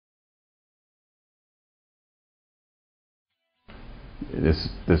this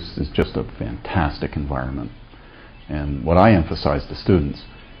is just a fantastic environment. And what I emphasize to students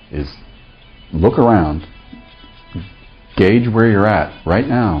is look around, gauge where you're at right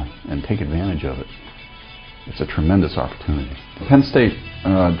now, and take advantage of it. It's a tremendous opportunity. Penn State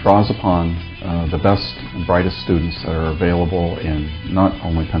draws upon the best and brightest students that are available in not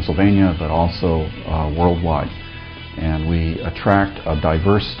only Pennsylvania but also worldwide. And we attract a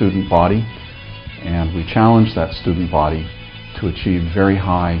diverse student body, and we challenge that student body to achieve very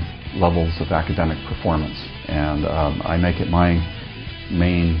high levels of academic performance. And I make it my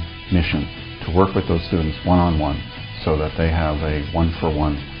main mission to work with those students one-on-one so that they have a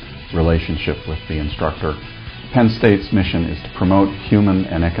one-for-one relationship with the instructor. Penn State's mission is to promote human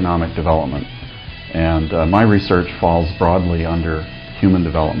and economic development, and my research falls broadly under human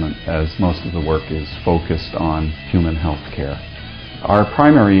development, as most of the work is focused on human health care. Our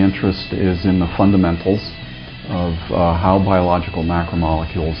primary interest is in the fundamentals of how biological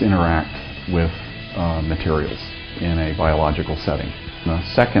macromolecules interact with materials in a biological setting. The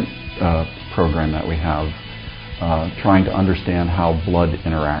second program that we have, trying to understand how blood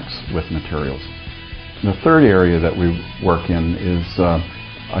interacts with materials. The third area that we work in is,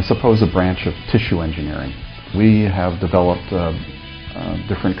 I suppose, a branch of tissue engineering. We have developed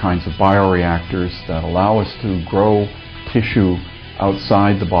different kinds of bioreactors that allow us to grow tissue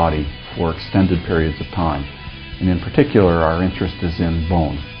outside the body for extended periods of time. And in particular, our interest is in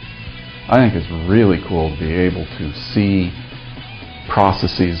bone. I think it's really cool to be able to see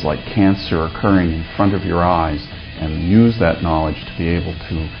processes like cancer occurring in front of your eyes and use that knowledge to be able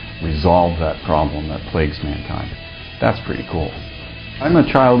to resolve that problem that plagues mankind. That's pretty cool. I'm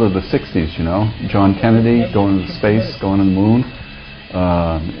a child of the 60s, you know. John Kennedy going to space, going to the moon.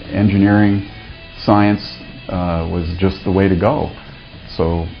 Engineering, science was just the way to go.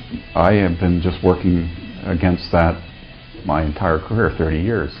 So I have been just working against that my entire career, 30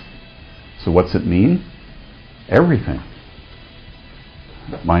 years. So what's it mean? Everything.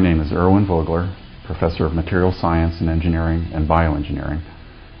 My name is Erwin Vogler, Professor of Material Science and Engineering and Bioengineering,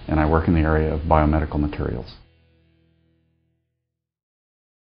 and I work in the area of biomedical materials.